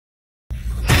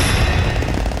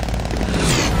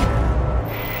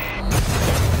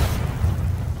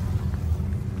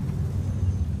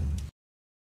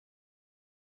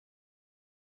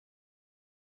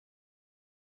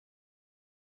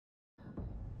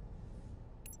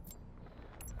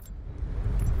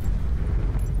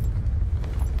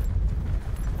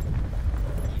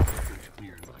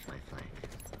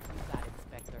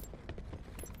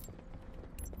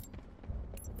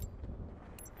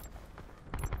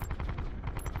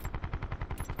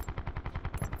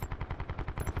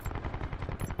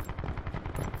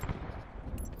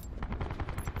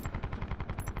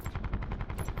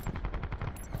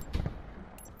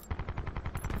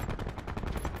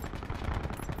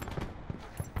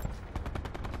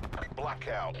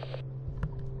blackout.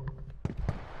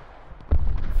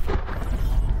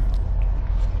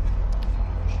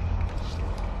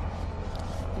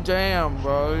 Damn,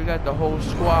 bro, you got the whole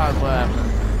squad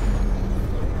laughing.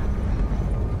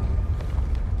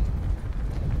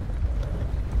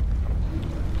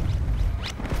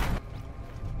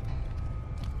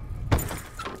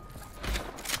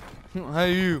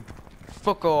 Hey, you.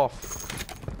 Fuck off.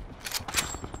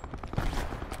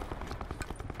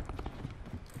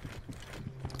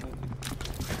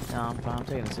 No, I'm fine. I'm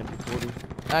taking a simple 40.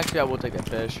 Actually, I will take that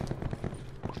fish.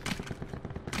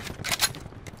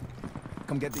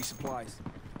 Come get these supplies.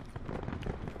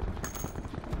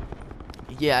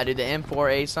 Yeah, dude, the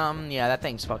M4A something. Yeah, that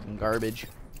thing's fucking garbage.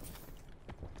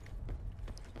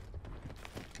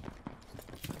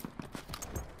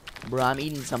 Bro, I'm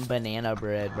eating some banana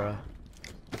bread, bro.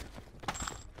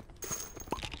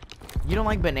 You don't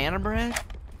like banana bread?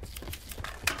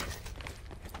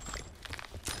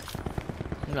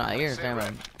 No, you're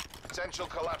saying Potential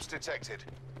collapse detected.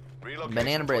 Relocation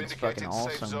banana to bread's indicated fucking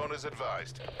safe awesome. zone is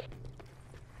advised.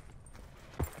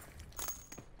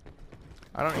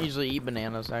 I don't usually eat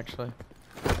bananas, actually.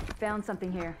 Found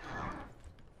something here.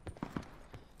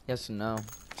 Yes and no.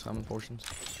 Some portions.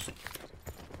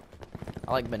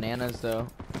 I like bananas, though.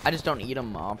 I just don't eat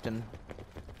them often.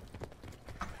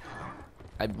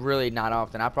 I really not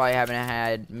often. I probably haven't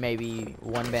had maybe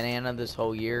one banana this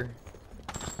whole year.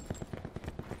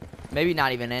 Maybe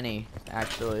not even any,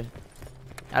 actually.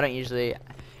 I don't usually...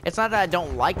 It's not that I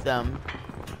don't like them.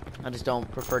 I just don't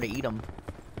prefer to eat them.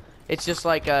 It's just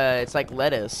like, it's like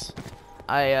lettuce.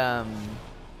 Yeah.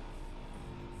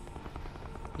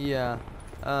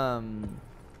 Oh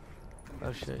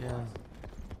shit, yeah.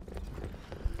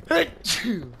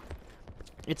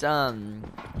 It's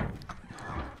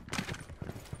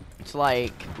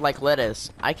like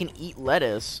lettuce. I can eat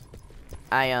lettuce.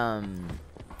 I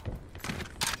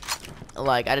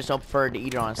just don't prefer to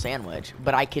eat it on a sandwich,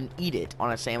 but I can eat it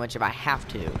on a sandwich if I have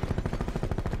to.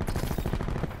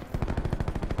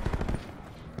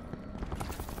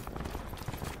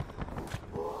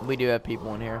 We do have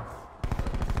people in here.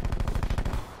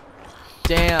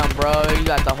 Damn, bro, you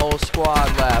got the whole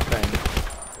squad laughing.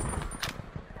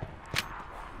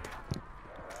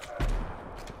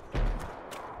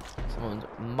 Someone's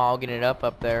mogging it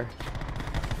up there.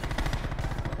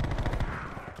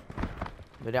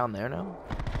 They're down there now?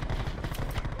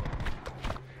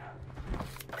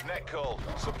 Net call.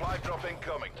 Supply drop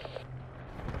incoming.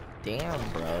 Damn,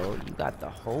 bro, you got the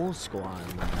whole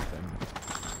squad laughing.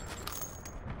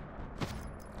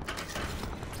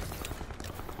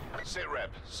 Sit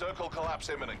rep. Circle collapse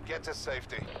imminent. Get to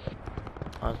safety.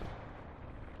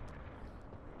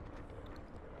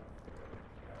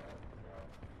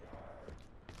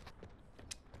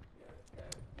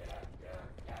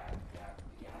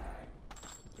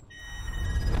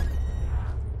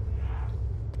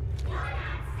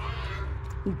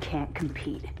 You can't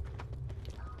compete.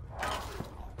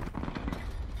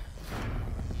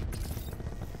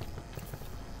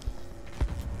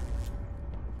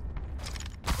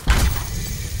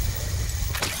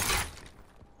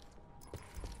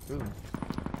 Ooh.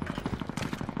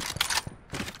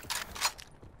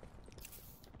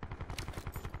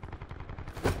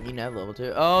 You know level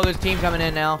 2. Oh, there's a team coming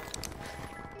in now.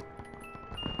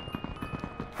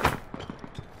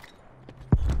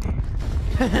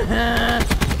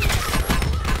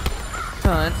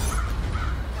 Cunt.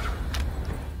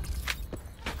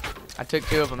 I took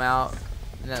 2 of them out.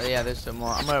 No, yeah, there's some more.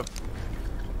 I'm gonna...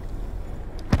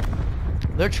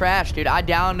 They're trash, dude. I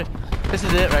downed... This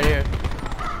is it right here.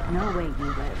 No way you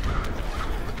live.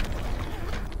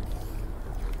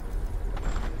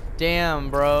 Damn,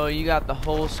 bro. You got the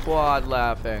whole squad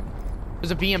laughing.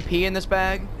 There's a BMP in this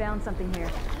bag. Found something here.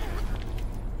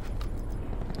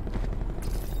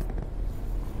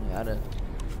 Got it.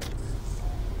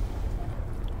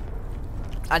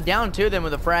 I downed 2 of them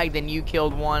with a frag, then you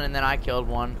killed 1, and then I killed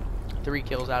 1. 3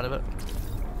 kills out of it.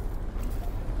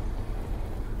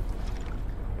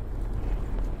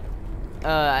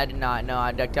 I did not. No,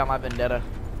 I ducked out my vendetta.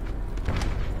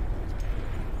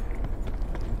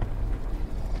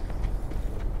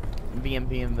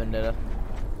 BMP and vendetta.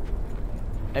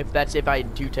 If I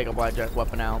do take a blackjack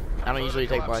weapon out. I don't usually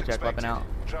take blackjack weapon out.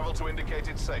 Travel to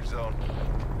indicated safe zone.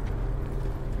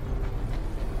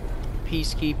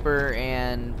 Peacekeeper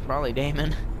and probably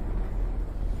Damon.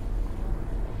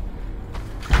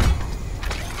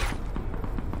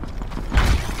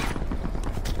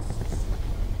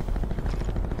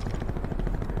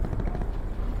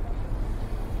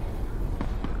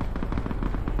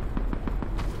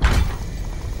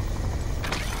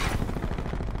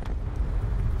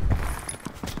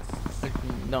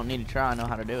 don't need to try. I know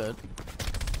how to do it.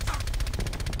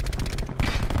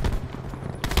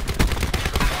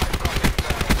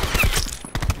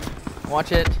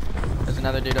 Watch it. There's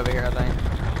another dude over here, I think.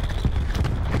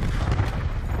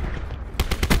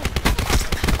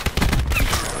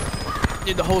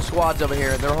 Dude, the whole squad's over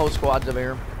here. Their whole squad's over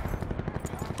here.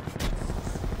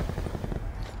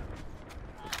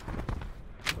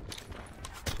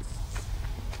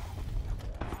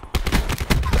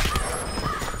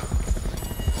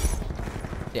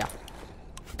 Yeah.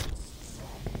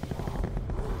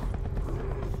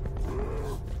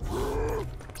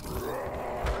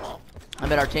 I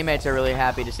bet our teammates are really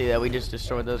happy to see that we just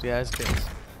destroyed those guys because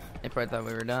they probably thought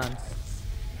we were done.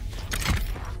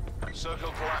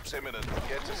 Circle collapse imminent.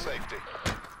 Get to safety.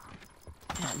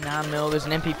 9 mil. There's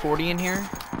an MP40 in here.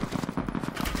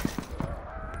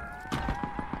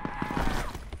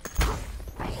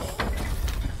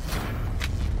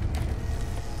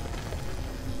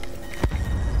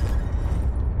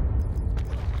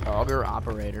 Auger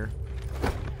operator.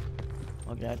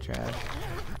 Look at that trash.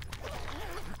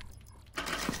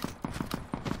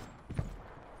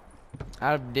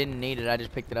 I didn't need it. I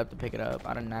just picked it up to pick it up.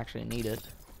 I didn't actually need it.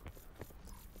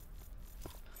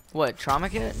 What, trauma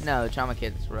kit? No, the trauma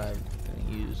kit's what I'm gonna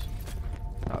use.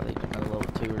 Probably another level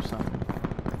 2 or something.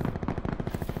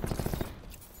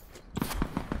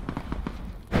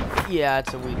 Yeah,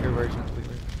 it's a weaker version. It's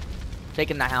weaker.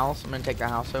 Taking the house. I'm gonna take the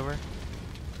house over.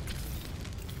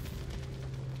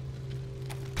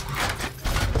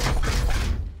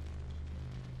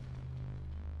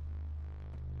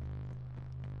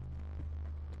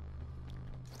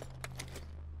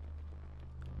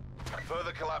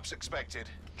 Further collapse expected.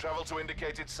 Travel to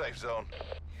indicated safe zone.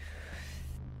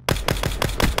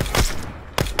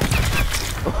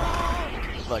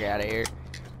 Fuck out of here.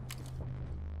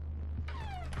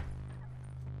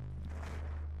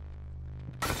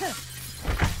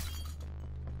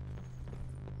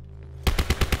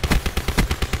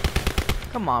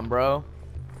 Come on, bro.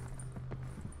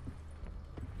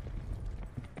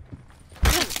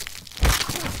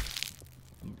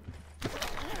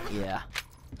 Yeah.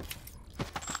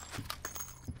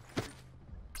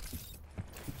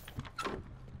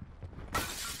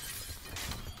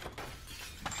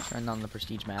 Turn on the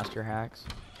prestige master hacks.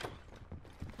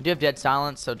 I do have dead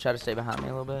silence, so try to stay behind me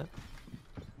a little bit.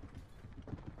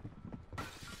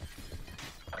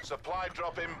 Supply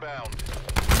drop inbound.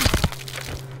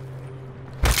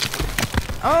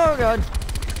 Oh god.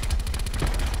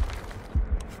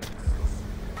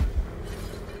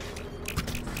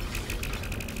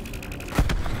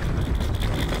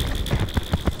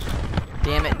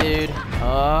 Damn it, dude.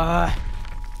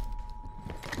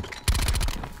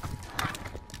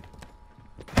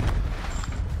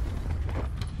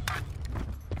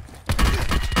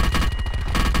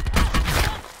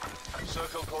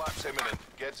 Circle collapse imminent.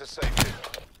 Get to safety.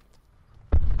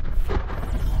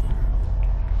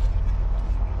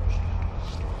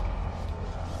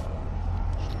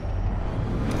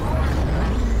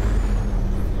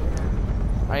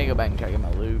 I need to go back and try to get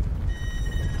my loot.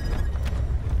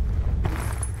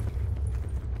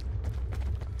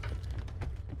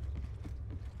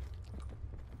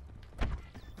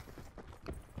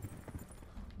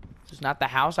 This is not the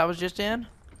house I was just in?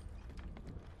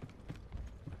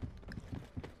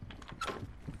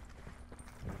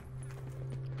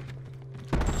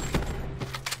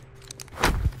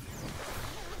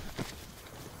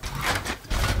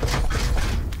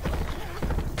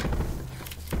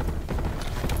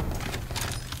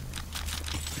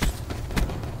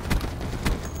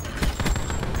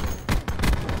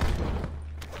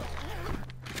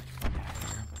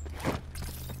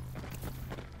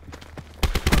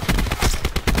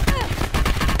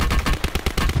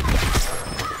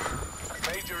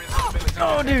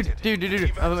 Oh, dude.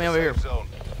 Dude. Over me over here.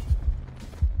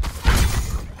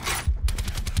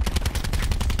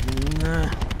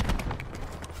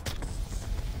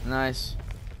 Nice.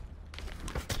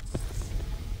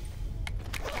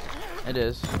 It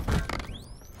is.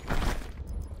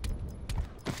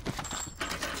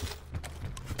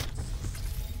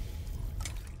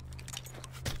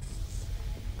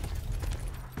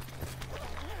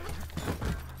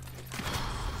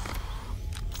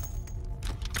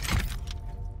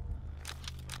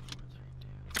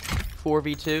 Four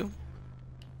v2.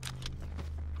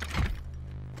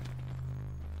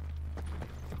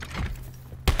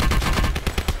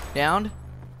 Downed.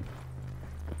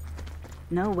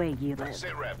 No way you live.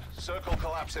 Sit rep. Circle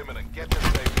collapse imminent. Get to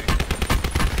safety.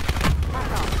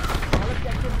 Back off. All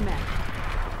objectives met.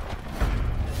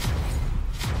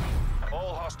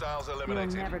 All hostiles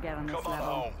eliminated. You'll never get on this Come on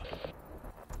level. home.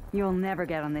 You'll never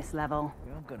get on this level.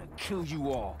 I'm gonna kill you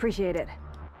all. Appreciate it.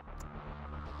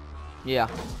 Yeah.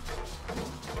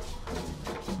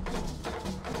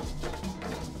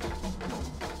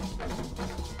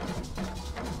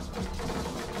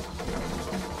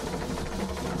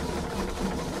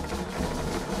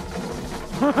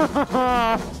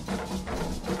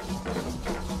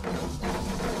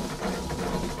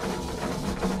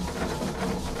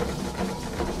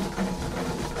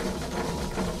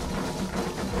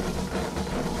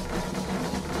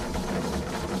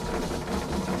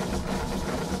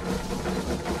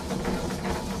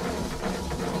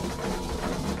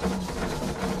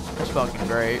 That's fucking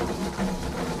great.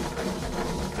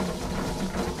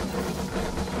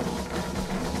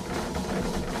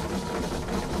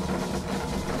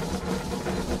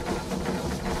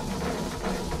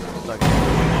 Fucking